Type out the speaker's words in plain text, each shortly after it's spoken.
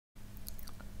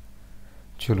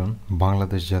চলুন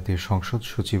বাংলাদেশ জাতীয় সংসদ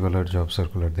সচিবালয়ের জব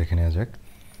সার্কুলার দেখে নেওয়া যাক।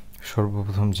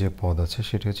 সর্বপ্রথম যে পদ আছে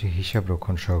সেটি হচ্ছে হিসাব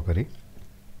রক্ষণ সহকারী,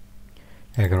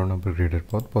 11 নম্বর গ্রেডের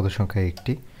পদ, পদের সংখ্যা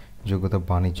 1টি, যোগ্যতা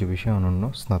বাণিজ্য বিষয়ে অনন্য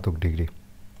স্নাতক ডিগ্রি।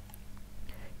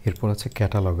 এরপর আছে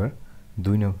ক্যাটালগার,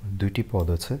 2টি পদ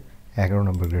আছে, 11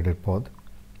 নম্বর গ্রেডের পদ,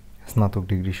 স্নাতক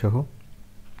ডিগ্রি সহ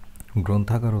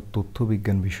গ্রন্থাগার ও তথ্য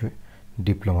বিজ্ঞান বিষয়ে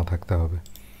ডিপ্লোমা থাকতে হবে।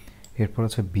 এরপর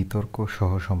আছে বিতর্ক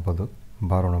সহ সম্পাদক,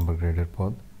 12 নম্বর গ্রেডের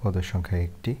পদ, পদের সংখ্যা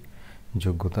 1টি,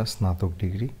 যোগ্যতা স্নাতক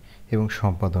ডিগ্রি এবং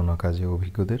সম্পাদনা কাজে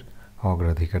অভিজ্ঞদের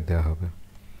অগ্রাধিকার দেওয়া হবে।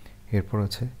 এরপর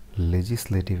আছে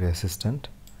লেজিসলেটিভ অ্যাসিস্ট্যান্ট,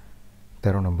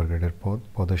 13 নম্বর গ্রেডের পদ,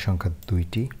 পদের সংখ্যা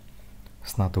 2টি,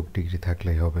 স্নাতক ডিগ্রি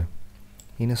থাকলেই হবে।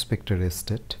 ইন্সপেক্টর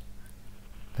এস্টেট,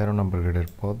 13 নম্বর গ্রেডের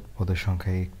পদ, পদের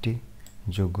সংখ্যা 1টি,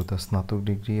 যোগ্যতা স্নাতক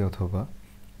ডিগ্রি অথবা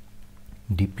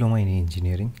diploma in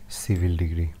engineering civil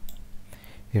degree.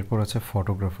 এরপর আছে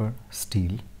ফটোগ্রাফার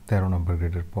স্টিল, 13 নম্বর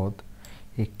গ্রেডের পদ,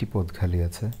 1টি পদ খালি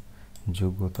আছে,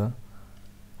 যোগ্যতা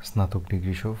স্নাতক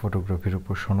ডিগ্রি সহ ফটোগ্রাফির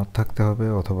উপর সনদ থাকতে হবে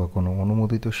অথবা কোনো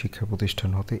অনুমোদিত শিক্ষা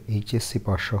প্রতিষ্ঠান হতে এইচএসসি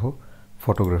পাস সহ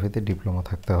ফটোগ্রাফিতে ডিপ্লোমা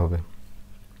থাকতে হবে।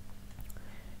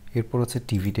 এরপর আছে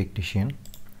টিভি টেকনিশিয়ান,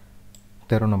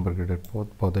 13 নম্বর গ্রেডের পদ,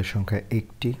 পদের সংখ্যা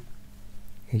 1টি,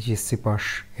 এইচএসসি পাস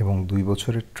এবং 2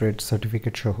 বছরের ট্রেড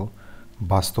সার্টিফিকেট সহ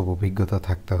বাস্তব অভিজ্ঞতা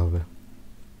থাকতে হবে।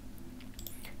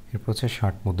 এরপর হচ্ছে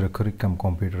 60 মুদ্রাক্ষরিক কাম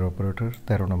কম্পিউটার অপারেটর,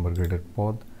 13 নম্বর গ্রেডের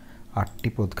পদ, 8টি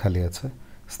পদ খালি আছে,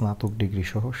 স্নাতক ডিগ্রি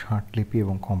সহ 60 লিপি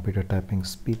এবং কম্পিউটার টাইপিং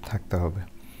স্পিড থাকতে হবে।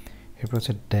 এরপর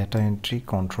হচ্ছে ডেটা এন্ট্রি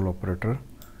কন্ট্রোল অপারেটর,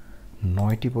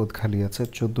 9টি পদ খালি আছে,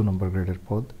 14 নম্বর গ্রেডের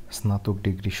পদ, স্নাতক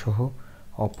ডিগ্রি সহ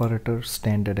অপারেটর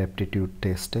স্ট্যান্ডার্ড অ্যাপটিটিউড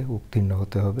টেস্টে উত্তীর্ণ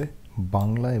হতে হবে।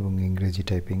 বাংলা এবং ইংরেজি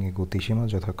টাইপিংয়ে গতিসীমা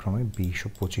যথাক্রমে 20 ও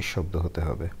 25 শব্দ হতে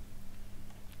হবে।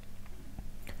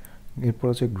 এরপর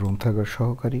আছে গ্রন্থাগার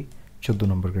সহকারী, 14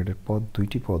 নম্বর গ্রেডের পদ,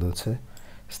 2টি পদ আছে,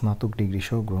 স্নাতক ডিগ্রি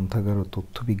সহ গ্রন্থাগার ও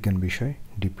তথ্য বিজ্ঞান বিষয়ে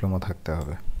ডিপ্লোমা থাকতে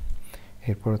হবে।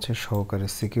 এরপর আছে সহকারী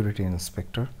সিকিউরিটি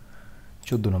ইন্সপেক্টর,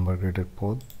 14 নম্বর গ্রেডের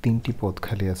পদ, 3টি পদ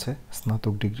খালি আছে,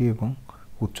 স্নাতক ডিগ্রি এবং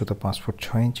উচ্চতা 5 ফুট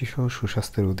 6 ইঞ্চি সহ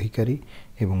সুস্বাস্থ্যের অধিকারী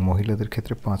এবং মহিলাদের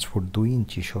ক্ষেত্রে 5 ফুট 2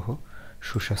 ইঞ্চি সহ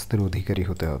সুস্বাস্থ্যের অধিকারী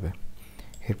হতে হবে।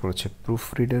 এরপর হচ্ছে প্রুফ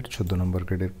রিডার, 14 নম্বর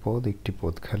গ্রেডের পদ, 1টি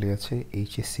পদ খালি আছে,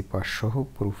 এইচএসসি পাস সহ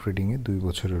প্রুফ রিডিংয়ে 2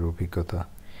 বছরের অভিজ্ঞতা।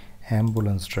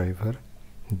 অ্যাম্বুলেন্স ড্রাইভার,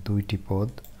 2টি পদ,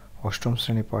 8ম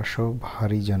শ্রেণী পাস সহ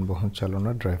ভারী যানবাহন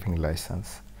চালানোর ড্রাইভিং লাইসেন্স।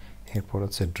 এরপর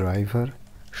আছে ড্রাইভার,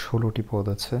 16টি পদ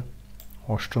আছে,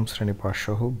 8ম শ্রেণী পাস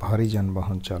সহ ভারী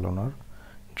যানবাহন চালানোর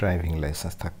ড্রাইভিং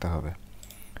লাইসেন্স থাকতে হবে।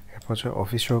 এরপর হচ্ছে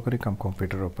অফিস সহকারী কাম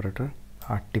কম্পিউটার অপারেটর,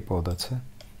 8টি পদ আছে,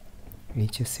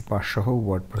 এইচএসসি পাস সহ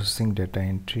word processing, data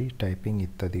entry, typing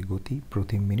ইত্যাদি গতি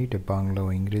প্রতি মিনিটে বাংলা ও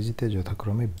ইংরেজিতে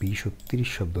যথাক্রমে 20 ও 30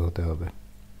 শব্দ হতে হবে।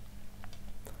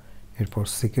 এরপর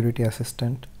সিকিউরিটি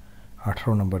অ্যাসিস্ট্যান্ট,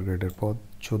 18 নম্বর গ্রেডের পদ,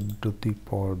 14টি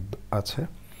পদ আছে,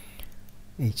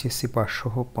 এইচএসসি পাস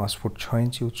সহ 5 ফুট 6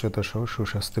 ইঞ্চি উচ্চতা সহ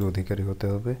সুস্বাস্থ্যের অধিকারী হতে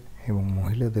হবে এবং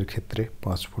মহিলাদের ক্ষেত্রে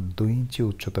 5 ফুট 2 ইঞ্চি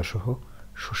উচ্চতা সহ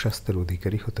সুস্বাস্থ্যের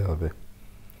অধিকারী হতে হবে।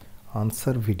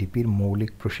 আনসার ভিডিপির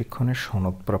মৌলিক প্রশিক্ষণের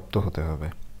সনদপ্রাপ্ত হতে হবে।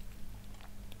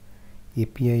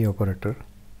 এপিআই অপারেটর,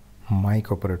 মাইক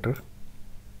অপারেটর,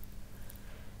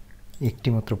 1টি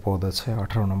মাত্র পদ আছে,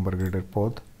 18 নম্বর গ্রেডের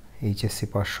পদ, এইচএসসি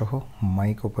পাস সহ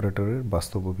মাইক অপারেটরের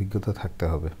বাস্তব অভিজ্ঞতা থাকতে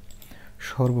হবে।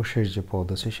 সর্বশেষ যে পদ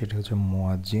আছে সেটি হচ্ছে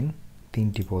মুয়াজ্জিন,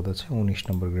 3টি পদ আছে, 19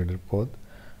 নম্বর গ্রেডের পদ,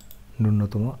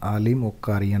 ন্যূনতম আলিম ও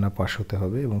কারিয়ানা পাস হতে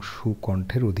হবে এবং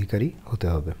সুকণ্ঠের অধিকারী হতে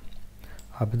হবে।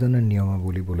 আবেদনের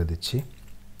নিয়মাবলী বলে দিচ্ছি।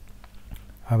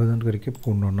 আবেদনকারীকে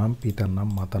পূর্ণ নাম, পিতার নাম,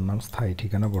 মাতার নাম, স্থায়ী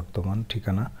ঠিকানা, বর্তমান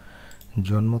ঠিকানা,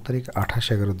 জন্ম তারিখ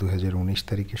 28/11/2019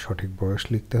 তারিখে সঠিক বয়স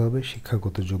লিখতে হবে,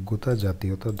 শিক্ষাগত যোগ্যতা,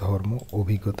 জাতীয়তা, ধর্ম,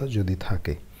 অভিজ্ঞতা যদি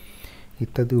থাকে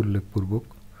ইত্যাদি উল্লেখপূর্বক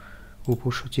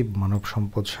উপসচিব মানব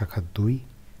সম্পদ শাখা 2,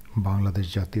 বাংলাদেশ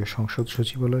জাতীয় সংসদ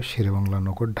সচিবালয়, শেরেবাংলা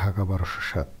নগর, ঢাকা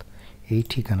 1207 এই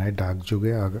ঠিকানায়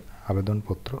ডাকযোগে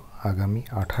আবেদনপত্র আগামী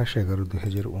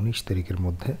 28/11/2019 তারিখের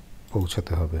মধ্যে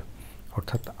পৌঁছাতে হবে,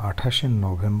 অর্থাৎ 28শে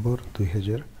নভেম্বর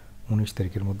 2019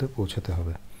 তারিখের মধ্যে পৌঁছাতে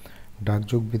হবে।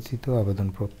 ডাকযোগ ব্যতীত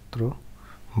আবেদনপত্র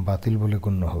বাতিল বলে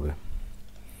গণ্য হবে।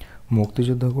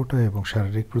 মুক্তিযোদ্ধা কোটা এবং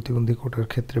শারীরিক প্রতিবন্ধী কোটার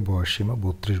ক্ষেত্রে বয়সসীমা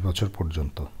 32 বছর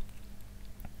পর্যন্ত।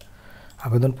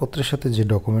 আবেদনপত্রের সাথে যে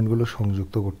ডকুমেন্টগুলো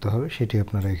সংযুক্ত করতে হবে সেটি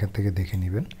আপনারা এখান থেকে দেখে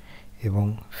নেবেন এবং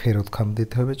ফেরত খাম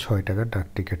দিতে হবে 6 টাকার ডাক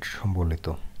টিকিট সম্বলিত।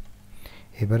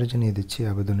 এবারে জানিয়ে দিচ্ছি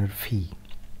আবেদনের ফি।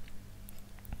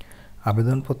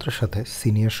 আবেদনপত্রের সাথে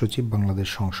সিনিয়র সচিব, বাংলাদেশ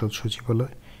সংসদ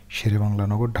সচিবালয়, শেরেবাংলা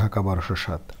নগর, ঢাকা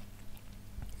 1207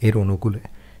 এর অনুকূলে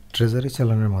ট্রেজারি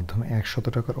চালানের মাধ্যমে 100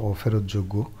 টাকার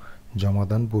অফেরতযোগ্য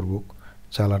জমাদানপূর্বক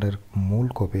চালানের মূল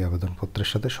কপি আবেদনপত্রের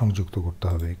সাথে সংযুক্ত করতে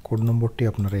হবে। কোড নম্বরটি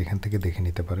আপনারা এখান থেকে দেখে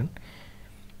নিতে পারেন।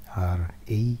 আর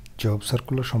এই জব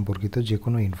সার্কুলার সম্পর্কিত যে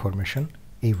কোনো ইনফরমেশান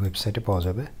এই ওয়েবসাইটে পাওয়া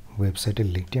যাবে। ওয়েবসাইটের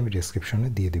লিঙ্কটি আমি ডেসক্রিপশনে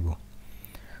দিয়ে দিব।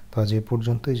 তো আজ এই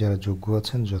পর্যন্তই। যারা যোগ্য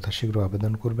আছেন যথাশীঘ্র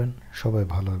আবেদন করবেন। সবাই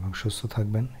ভালো এবং সুস্থ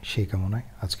থাকবেন সেই কামনায়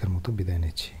আজকের মতো বিদায়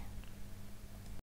নিচ্ছি।